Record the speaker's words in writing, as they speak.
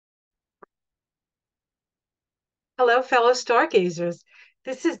Hello, fellow stargazers.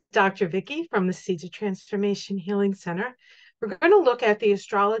 This is Dr. Vicky from the Seeds of Transformation Healing Center. We're going to look at the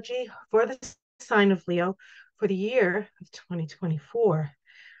astrology for the sign of Leo for the year of 2024.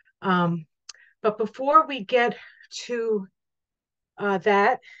 Um, but before we get to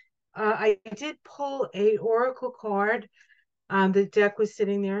that, I did pull a oracle card. The deck was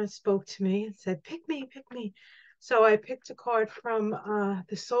sitting there and spoke to me and said, "Pick me, pick me." So I picked a card from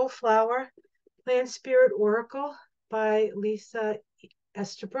the Soul Flower Plant Spirit Oracle by Lisa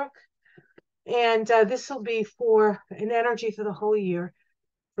Estabrook. And this will be for an energy for the whole year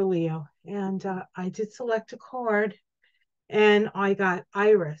for Leo. And I did select a card and I got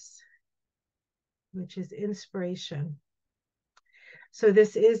Iris, which is inspiration. So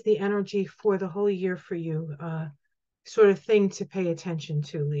this is the energy for the whole year for you, sort of thing to pay attention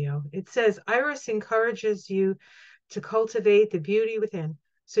to, Leo. It says Iris encourages you to cultivate the beauty within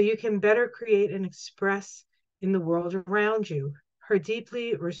so you can better create and express in the world around you. Her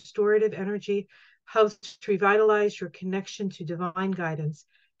deeply restorative energy helps to revitalize your connection to divine guidance,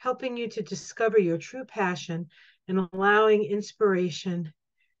 helping you to discover your true passion and allowing inspiration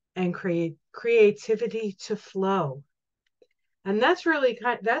and creativity to flow. And that's really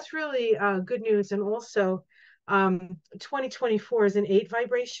good news. And also, 2024 is an eight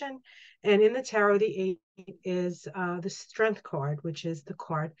vibration, and in the tarot, the eight is the Strength card, which is the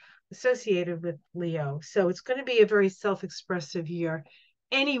card associated with Leo. So it's going to be a very self-expressive year,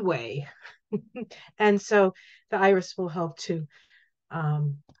 anyway. And so the Iris will help to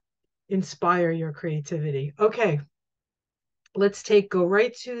um, inspire your creativity. Okay, let's go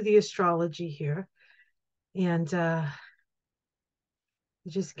right to the astrology here, and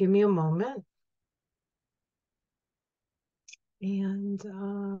just give me a moment. And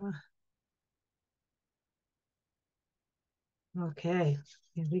okay,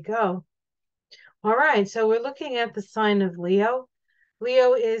 here we go. All right, so we're looking at the sign of Leo.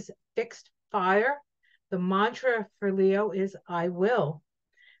 Leo is fixed fire. The mantra for Leo is I will.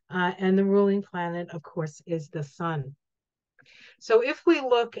 And the ruling planet, of course, is the sun. So if we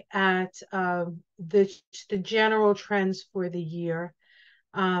look at the general trends for the year,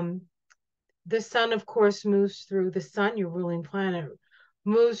 um, the sun, of course, moves through the sun, your ruling planet,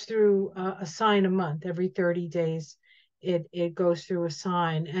 moves through a sign a month. Every 30 days, it goes through a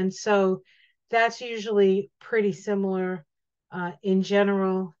sign. And so that's usually pretty similar. In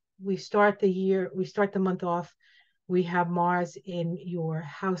general, we start the month off. We have Mars in your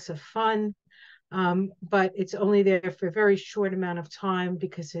house of fun, but it's only there for a very short amount of time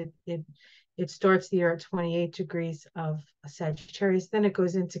because it starts the year at 28 degrees of Sagittarius. Then it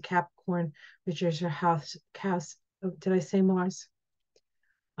goes into Capricorn, which is your house. Oh, did I say Mars?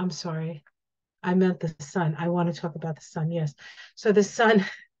 I'm sorry. I meant the sun. I want to talk about the sun. Yes. So the sun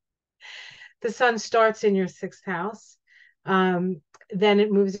starts in your sixth house. Um, then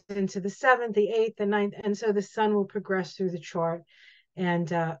it moves into the seventh, the eighth, the ninth. And so the sun will progress through the chart.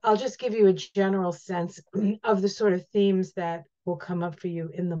 And I'll just give you a general sense of the sort of themes that will come up for you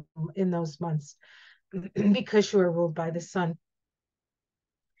in those months because you are ruled by the sun.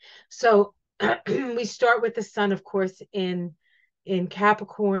 So we start with the sun, of course, in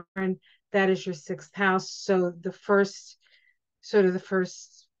Capricorn. That is your sixth house. So the first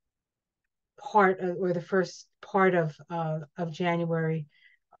part or the first part of January,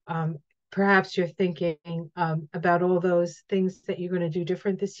 um, perhaps you're thinking about all those things that you're going to do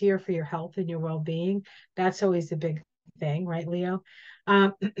different this year for your health and your well-being. That's always a big thing, right, Leo?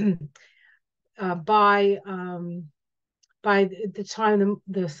 Um, uh, by um, by the time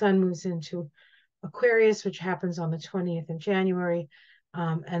the sun moves into Aquarius, which happens on the 20th of January,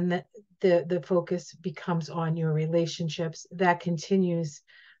 and the focus becomes on your relationships. That continues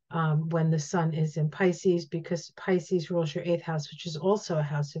when the sun is in Pisces, because Pisces rules your eighth house, which is also a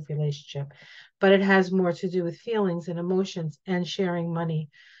house of relationship, but it has more to do with feelings and emotions and sharing money.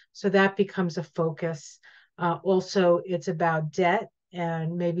 So that becomes a focus. Also, it's about debt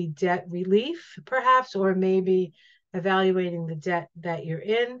and maybe debt relief, perhaps, or maybe evaluating the debt that you're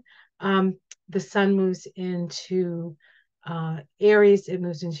in. The sun moves into Aries, it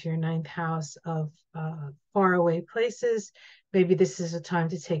moves into your ninth house of faraway places. Maybe this is a time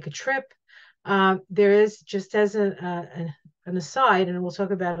to take a trip. There is, just as an aside, and we'll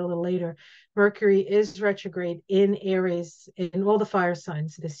talk about it a little later, Mercury is retrograde in Aries in all the fire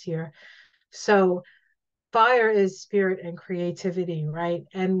signs this year. So fire is spirit and creativity, right?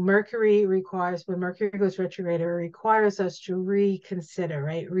 And Mercury requires, when Mercury goes retrograde, it requires us to reconsider,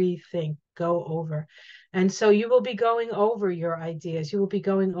 right? Rethink, go over. And so you will be going over your ideas. You will be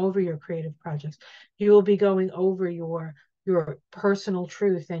going over your creative projects. You will be going over your your personal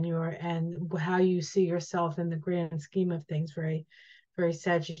truth and how you see yourself in the grand scheme of things, very, very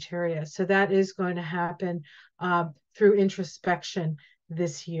Sagittarius. So that is going to happen through introspection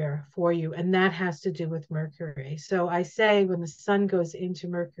this year for you. And that has to do with Mercury. So I say when the sun goes into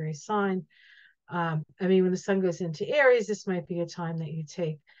Mercury sign, when the sun goes into Aries, this might be a time that you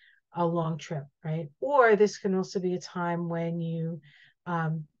take a long trip, right? Or this can also be a time when you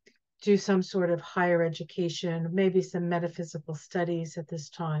do some sort of higher education, maybe some metaphysical studies at this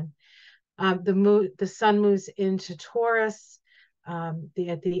time. The sun moves into Taurus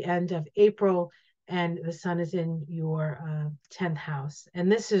at the end of April, and the sun is in your 10th house.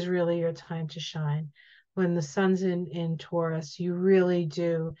 And this is really your time to shine. When the sun's in Taurus, you really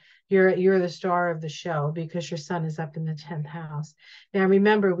do. You're the star of the show because your sun is up in the 10th house. Now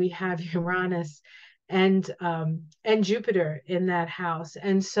remember, we have Uranus and Jupiter in that house,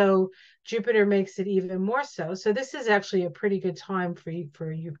 and so Jupiter makes it even more so. So this is actually a pretty good time for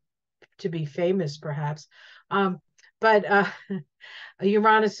you to be famous, perhaps. But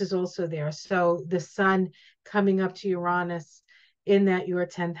Uranus is also there. So the sun coming up to Uranus in that your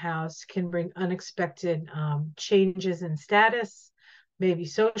 10th house can bring unexpected changes in status, maybe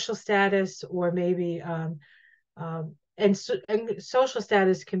social status, or maybe and social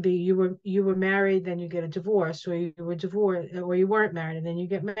status can be you were married, then you get a divorce, or you were divorced, or you weren't married and then you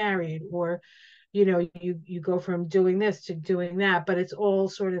get married, or you go from doing this to doing that, but it's all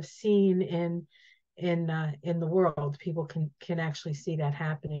sort of seen in the world. People can actually see that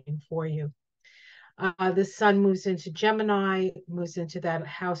happening for you. The sun moves into Gemini, moves into that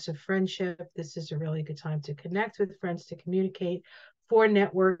house of friendship. This is a really good time to connect with friends, to communicate, for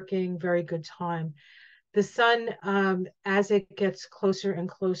networking. Very good time. The sun, as it gets closer and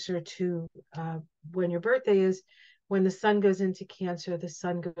closer to when your birthday is, when the sun goes into Cancer, the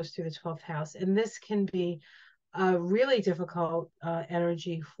sun goes through the 12th house. And this can be a really difficult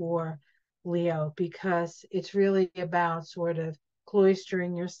energy for Leo, because it's really about sort of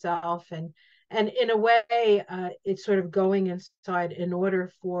cloistering yourself, and in a way it's sort of going inside in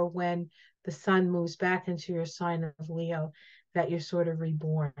order for when the sun moves back into your sign of Leo, that you're sort of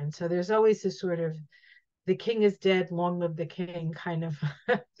reborn. So there's always this sort of the king is dead, long live the king kind of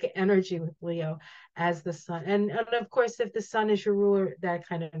energy with Leo as the sun. And of course, if the sun is your ruler, that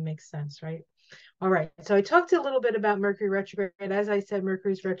kind of makes sense, right? All right. So I talked a little bit about Mercury retrograde. As I said,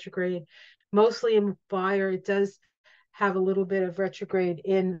 Mercury's retrograde mostly in fire. It does have a little bit of retrograde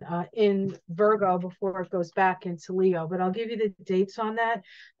in Virgo before it goes back into Leo. But I'll give you the dates on that.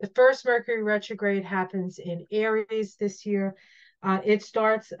 The first Mercury retrograde happens in Aries this year. It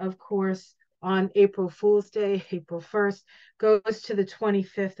starts, of course, on April Fool's Day, April 1st, goes to the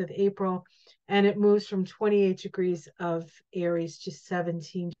 25th of April, and it moves from 28 degrees of Aries to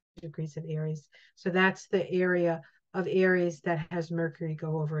 17 degrees of Aries. So that's the area of Aries that has Mercury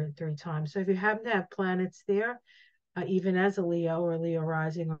go over it 3 times. So if you happen to have planets there, even as a Leo or a Leo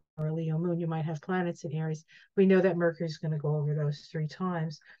rising or a Leo moon, you might have planets in Aries. We know that Mercury is going to go over those 3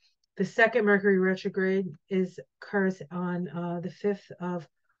 times. The second Mercury retrograde occurs on the 5th of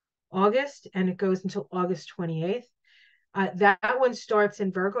August, and it goes until August 28th. That one starts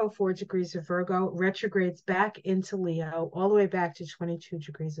in Virgo, 4 degrees of Virgo, retrogrades back into Leo, all the way back to 22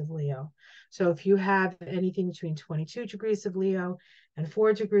 degrees of Leo. So if you have anything between 22 degrees of Leo and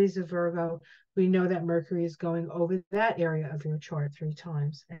 4 degrees of Virgo, we know that Mercury is going over that area of your chart 3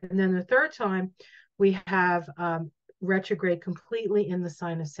 times. And then the third time, we have retrograde completely in the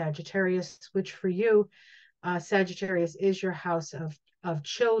sign of Sagittarius, which for you, Sagittarius is your house of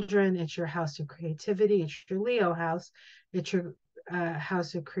children. It's your house of creativity. It's your Leo house. It's your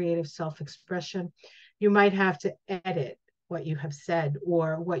house of creative self-expression. You might have to edit what you have said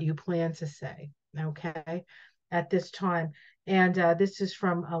or what you plan to say, okay, at this time. And this is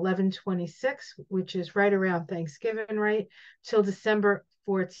from 11/26, which is right around Thanksgiving, right, till December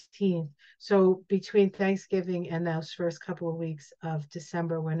 14th. So between Thanksgiving and those first couple of weeks of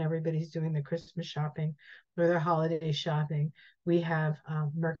December, when everybody's doing the Christmas shopping or their holiday shopping, we have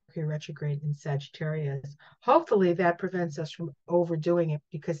Mercury retrograde in Sagittarius. Hopefully that prevents us from overdoing it,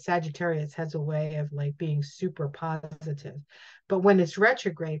 because Sagittarius has a way of like being super positive. But when it's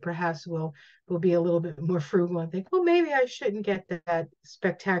retrograde, perhaps we'll be a little bit more frugal and think, well, maybe I shouldn't get that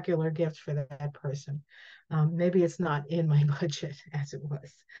spectacular gift for that person. Maybe it's not in my budget as it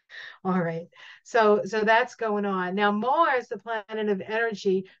was. All right. So that's going on. Now Mars, the planet of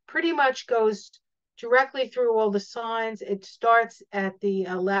energy, pretty much goes directly through all the signs. It starts at the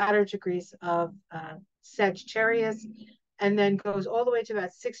latter degrees of Sagittarius, and then goes all the way to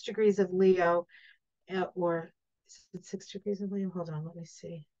about 6 degrees of Leo, or is it 6 degrees of Leo? Hold on, let me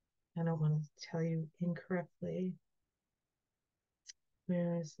see. I don't want to tell you incorrectly.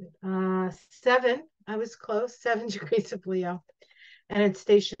 Where is it? Seven. I was close. 7 degrees of Leo. And it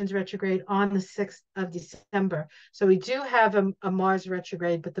stations retrograde on the 6th of December. So we do have a Mars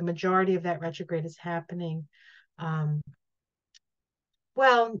retrograde, but the majority of that retrograde is happening. Um,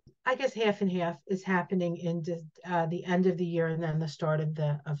 well, I guess half and half is happening in the end of the year and then the start of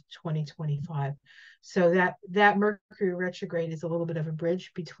 2025. So that Mercury retrograde is a little bit of a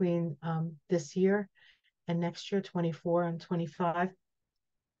bridge between this year and next year, 24 and 25.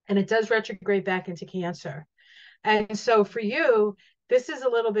 And it does retrograde back into Cancer. And so for you, this is a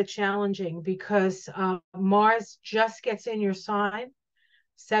little bit challenging because Mars just gets in your sign,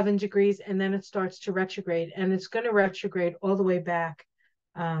 7 degrees, and then it starts to retrograde. And it's going to retrograde all the way back.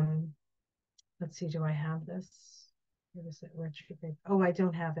 Um, let's see, do I have this? Where is it retrograde? Oh, I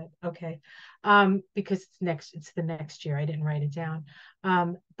don't have it. Okay. Because it's the next year. I didn't write it down.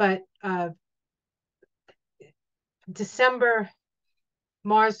 But December,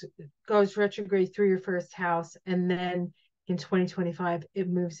 Mars goes retrograde through your first house, and then in 2025, it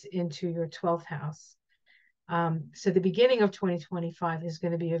moves into your 12th house. So the beginning of 2025 is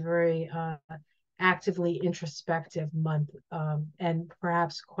going to be a very actively introspective month, and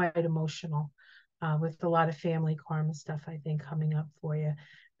perhaps quite emotional, with a lot of family karma stuff, I think, coming up for you,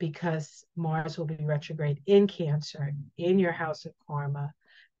 because Mars will be retrograde in Cancer, in your house of karma,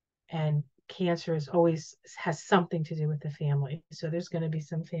 and Cancer is always has something to do with the family. So there's going to be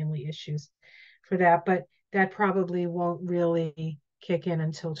some family issues for that, but that probably won't really kick in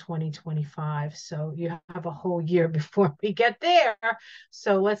until 2025. So you have a whole year before we get there.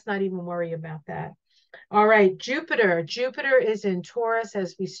 So let's not even worry about that. All right, Jupiter. Jupiter is in Taurus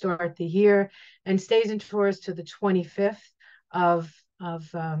as we start the year and stays in Taurus to the 25th of of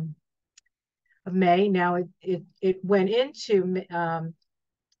um, of May. Now it went into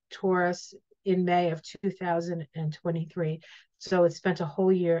Taurus in May of 2023. So it spent a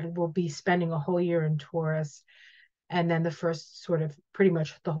whole year and will be spending a whole year in Taurus. And then the first sort of pretty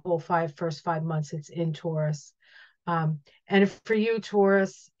much the whole first 5 months it's in Taurus. And for you,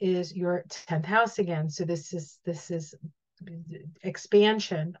 Taurus is your 10th house again. So this is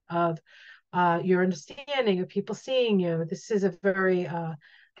expansion of your understanding of people seeing you. This is a very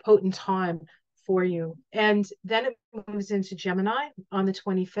potent time for you. And then it moves into Gemini on the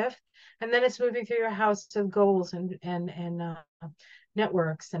 25th, and then it's moving through your house of goals and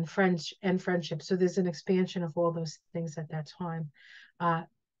networks and friendships. So there's an expansion of all those things at that time.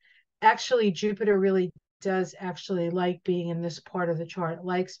 Actually, Jupiter really does actually like being in this part of the chart. It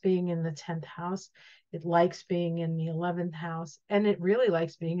likes being in the 10th house. It likes being in the 11th house, and it really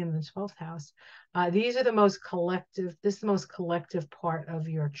likes being in the 12th house. These are the most collective, this is the most collective part of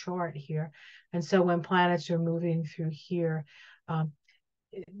your chart here. And so when planets are moving through here, um,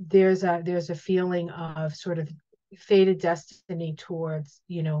 there's a feeling of sort of fated destiny towards,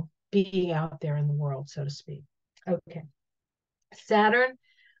 being out there in the world, so to speak. Okay. Saturn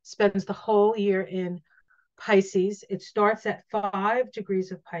spends the whole year in Pisces. It starts at 5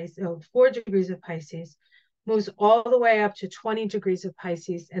 degrees of Pisces, 4 degrees of Pisces, moves all the way up to 20 degrees of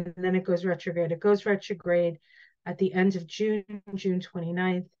Pisces, and then it goes retrograde. It goes retrograde at the end of June, June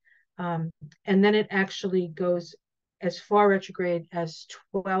 29th. And then it actually goes as far retrograde as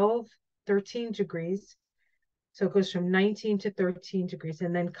 12, 13 degrees. So it goes from 19 to 13 degrees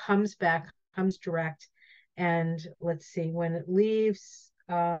and then comes back, comes direct. And let's see, when it leaves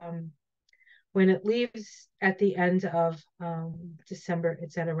at the end of December,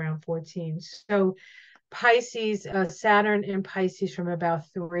 it's at around 14. So Pisces, Saturn in Pisces from about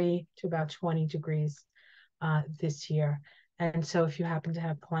 3 to about 20 degrees this year. And so if you happen to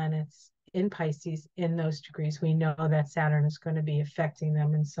have planets in Pisces in those degrees, we know that Saturn is going to be affecting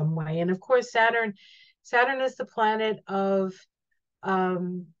them in some way. And of course, Saturn is the planet of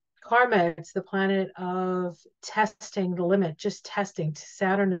karma. It's the planet of testing the limit, just testing.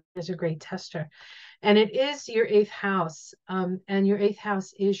 Saturn is a great tester. And it is your 8th house. And your 8th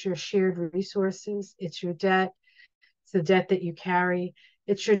house is your shared resources. It's your debt. It's the debt that you carry.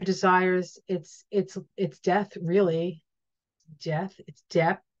 It's your desires. It's death, really. Death. It's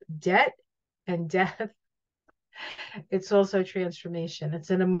debt and death. It's also transformation. It's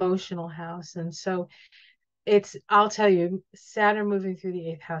an emotional house. And so I'll tell you, Saturn moving through the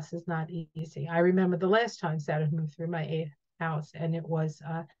 8th house is not easy. I remember the last time Saturn moved through my 8th house, and it was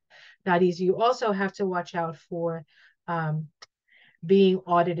not easy. You also have to watch out for being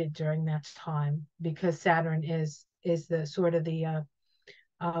audited during that time, because Saturn is the sort of the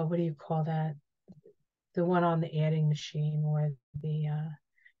what do you call that? The one on the adding machine, or the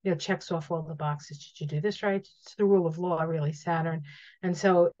checks off all the boxes. Did you do this right? It's the rule of law, really, Saturn. And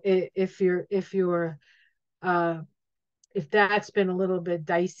so if you're if that's been a little bit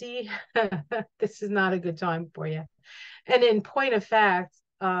dicey, this is not a good time for you. And in point of fact,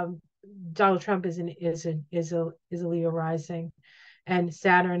 Donald Trump is a Leo rising, and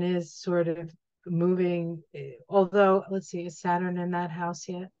Saturn is sort of moving. Although, let's see, is Saturn in that house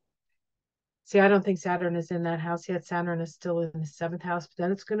yet? See, I don't think Saturn is in that house yet. Saturn is still in the seventh house, but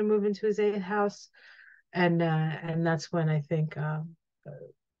then it's going to move into his eighth house, and that's when I think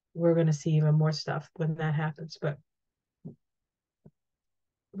we're going to see even more stuff when that happens. But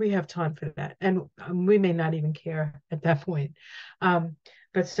we have time for that, and we may not even care at that point. Um,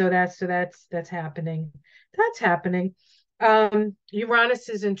 but that's happening. That's happening. Uranus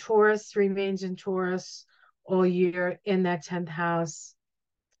is in Taurus, remains in Taurus all year in that 10th house.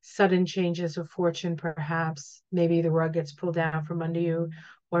 Sudden changes of fortune, perhaps. Maybe the rug gets pulled down from under you,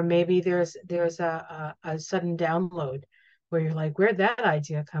 or maybe there's a sudden download where you're like, where'd that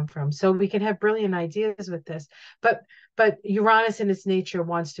idea come from? So we can have brilliant ideas with this, but Uranus in its nature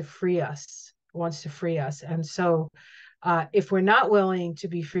wants to free us, and so if we're not willing to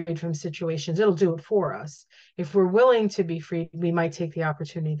be freed from situations, it'll do it for us. If we're willing to be freed, we might take the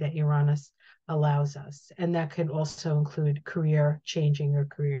opportunity that Uranus allows us. And that could also include career, changing your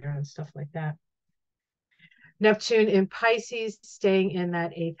career and stuff like that. Neptune in Pisces, staying in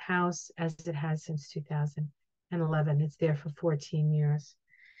that eighth house as it has since 2011. It's there for 14 years.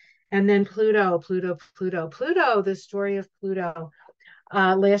 And then Pluto, the story of Pluto.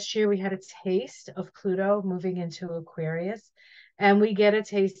 Last year we had a taste of Pluto moving into Aquarius, and we get a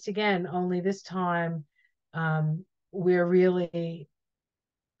taste again, only this time we're really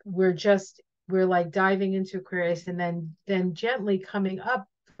we're like diving into Aquarius and then gently coming up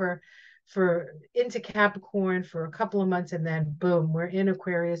for into Capricorn for a couple of months, and then boom, we're in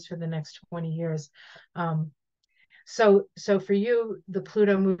Aquarius for the next 20 years. So for you, the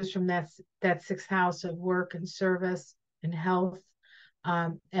Pluto moves from that sixth house of work and service and health,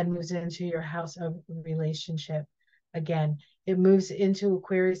 and moves into your house of relationship. Again, it moves into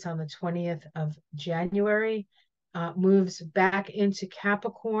Aquarius on the 20th of January, moves back into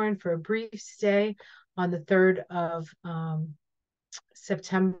Capricorn for a brief stay on the 3rd of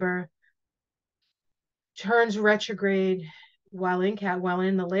September, turns retrograde while in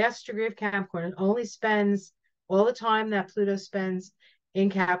the last degree of Capricorn. It only spends all the time that Pluto spends in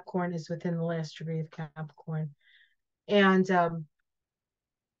Capricorn is within the last degree of Capricorn. And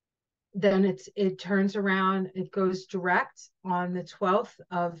then it turns around, it goes direct on the 12th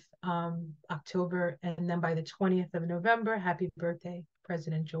of October, and then by the 20th of November, happy birthday,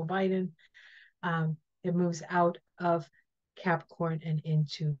 President Joe Biden, it moves out of Capricorn and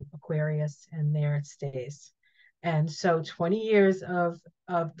into Aquarius, and there it stays. And so 20 years of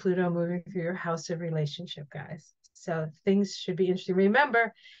Pluto moving through your house of relationship, guys. So things should be interesting.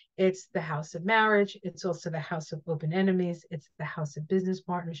 Remember, it's the house of marriage. It's also the house of open enemies. It's the house of business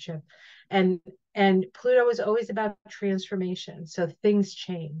partnership. And Pluto is always about transformation. So things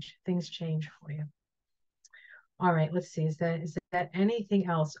change. Things change for you. All right, let's see. Is that anything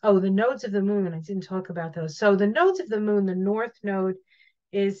else? Oh, the nodes of the moon. I didn't talk about those. So the nodes of the moon, the north node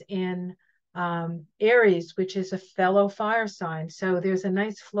is in Aries, which is a fellow fire sign. So there's a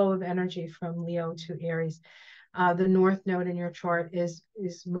nice flow of energy from Leo to Aries. The north node in your chart is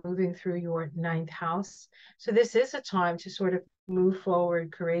moving through your ninth house. So this is a time to sort of move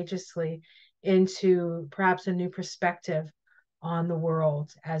forward courageously into perhaps a new perspective on the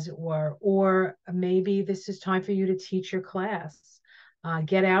world, as it were. Or maybe this is time for you to teach your class.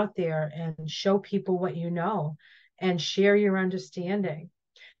 Get out there and show people what you know and share your understanding.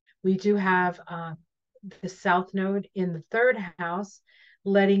 We do have the south node in the third house,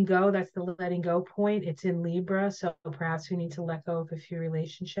 letting go. That's the letting go point. It's in Libra. So perhaps we need to let go of a few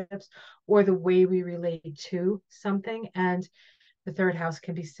relationships or the way we relate to something. And the third house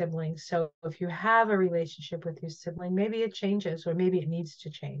can be siblings. So if you have a relationship with your sibling, maybe it changes or maybe it needs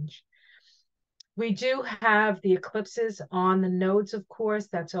to change. We do have the eclipses on the nodes, of course.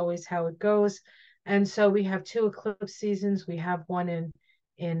 That's always how it goes. And so we have two eclipse seasons. We have one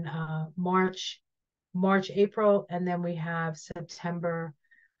in March, April, and then we have September,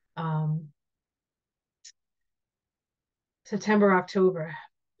 October.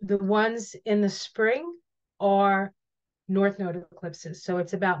 The ones in the spring are North Node eclipses. So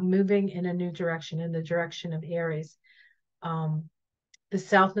it's about moving in a new direction, in the direction of Aries. The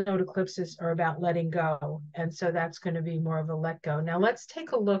South Node eclipses are about letting go. And so that's going to be more of a let go. Now let's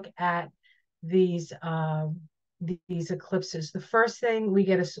take a look at these eclipses. The first thing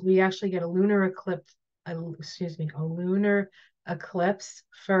we actually get a lunar eclipse, a lunar eclipse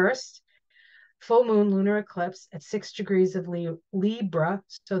first. Full moon lunar eclipse at 6 degrees of Libra.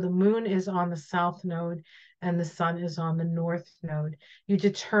 So the moon is on the south node. and the sun is on the north node. You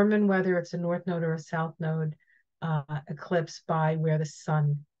determine whether it's a north node or a south node eclipse by where the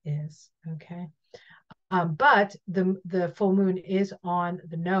sun is, okay? But the full moon is on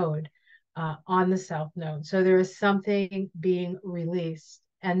the node, on the south node. So there is something being released.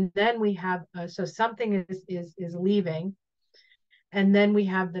 And then we have, so something is leaving. And then we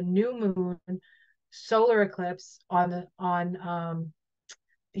have the new moon solar eclipse on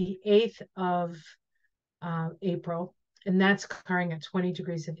the 8th of April, and that's occurring at 20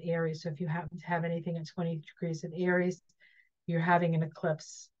 degrees of Aries. So if you happen to have anything at 20 degrees of Aries, you're having an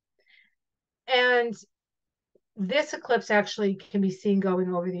eclipse. And this eclipse actually can be seen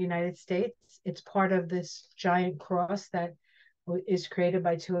going over the United States. It's part of this giant cross that is created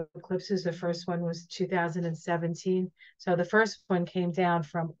by two eclipses. The first one was 2017. So the first one came down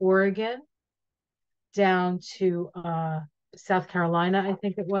from Oregon down to South Carolina, I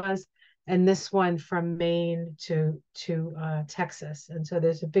think it was, and this one from Maine to Texas. And so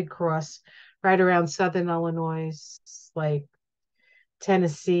there's a big cross right around Southern Illinois, like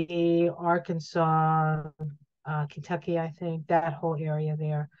Tennessee, Arkansas, Kentucky, I think, that whole area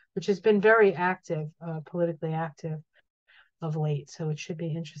there, which has been very active, politically active of late. So it should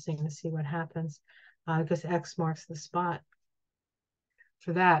be interesting to see what happens, because X marks the spot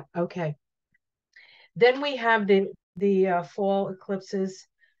for that. Okay. Then we have the fall eclipses.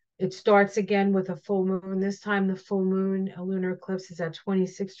 It starts again with a full moon. This time the full moon, a lunar eclipse, is at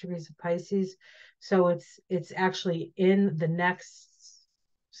 26 degrees of Pisces. So it's actually in the next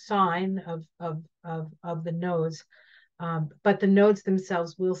sign of the nodes. But the nodes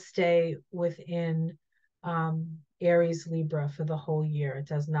themselves will stay within Aries Libra for the whole year. It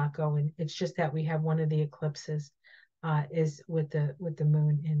does not go in. It's just that we have one of the eclipses is with the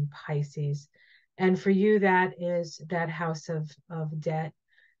moon in Pisces. And for you, that is that house of debt.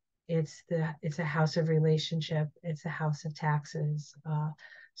 It's a house of relationship. It's a house of taxes.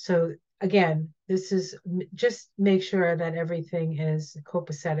 So again, this is just make sure that everything is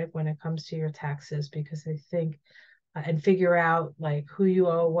copacetic when it comes to your taxes, because I think and figure out like who you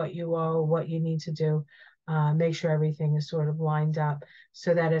owe, what you need to do. Make sure everything is sort of lined up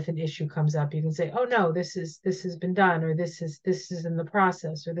so that if an issue comes up, you can say, oh no, this has been done, or this is in the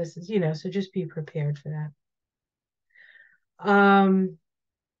process, or this is, so just be prepared for that.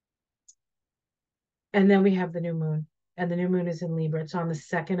 And then we have the new moon, and the new moon is in Libra. It's on the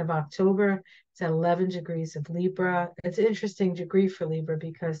 2nd of October. It's at 11 degrees of Libra. It's an interesting degree for Libra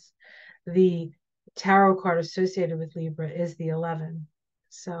because the tarot card associated with Libra is the 11.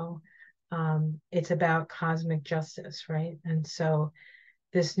 So it's about cosmic justice, right? And so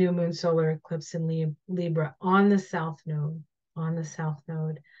this new moon solar eclipse in Libra on the south node,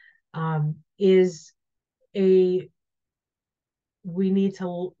 is we need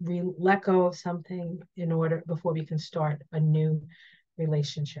to let go of something in order before we can start a new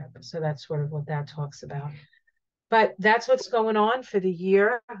relationship. So that's sort of what that talks about. But that's what's going on for the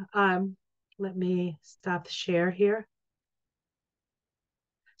year. Let me stop the share here.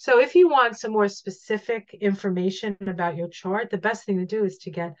 So if you want some more specific information about your chart, the best thing to do is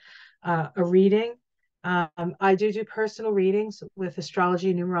to get a reading. I do personal readings with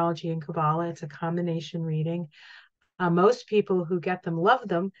astrology, numerology, and Kabbalah. It's a combination reading. Most people who get them love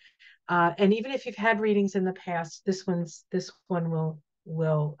them. And even if you've had readings in the past, this one will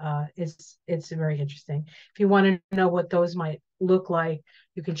it's very interesting. If you want to know what those might look like,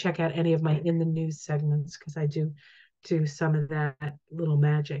 you can check out any of my in the news segments, because I do some of that little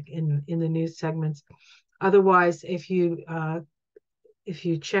magic in the news segments. Otherwise, if you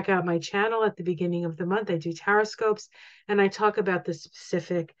check out my channel at the beginning of the month, I do taroscopes, and I talk about the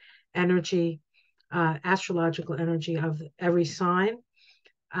specific energy, astrological energy of every sign,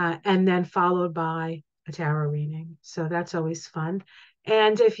 and then followed by a tarot reading. So that's always fun.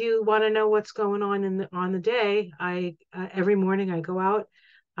 And if you want to know what's going on on the day, I every morning I go out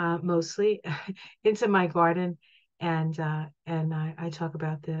mostly into my garden, and I talk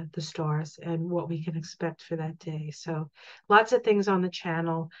about the stars and what we can expect for that day. So lots of things on the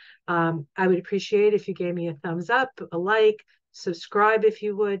channel. I would appreciate if you gave me a thumbs up, a like, subscribe if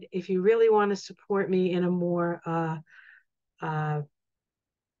you would. If you really want to support me in a more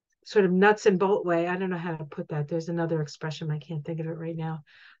sort of nuts and bolt way, I don't know how to put that. There's another expression, I can't think of it right now.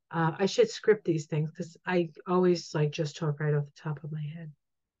 I should script these things because I always like just talk right off the top of my head.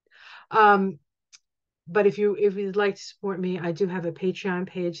 But if you'd like to support me, I do have a Patreon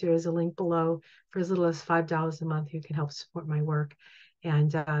page. There is a link below. For as little as $5 a month, you can help support my work.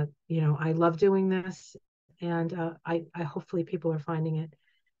 And I love doing this, and I hopefully people are finding it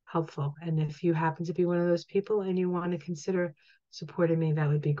helpful. And if you happen to be one of those people and you want to consider supported me, that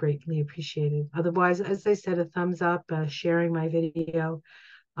would be greatly appreciated. Otherwise, as I said, a thumbs up, sharing my video,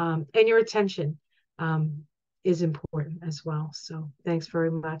 and your attention is important as well. So thanks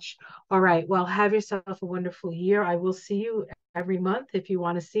very much. All right. Well, have yourself a wonderful year. I will see you every month if you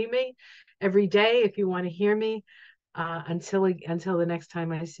want to see me, every day if you want to hear me. Until the next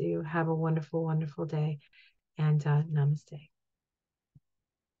time I see you, have a wonderful, wonderful day, and namaste.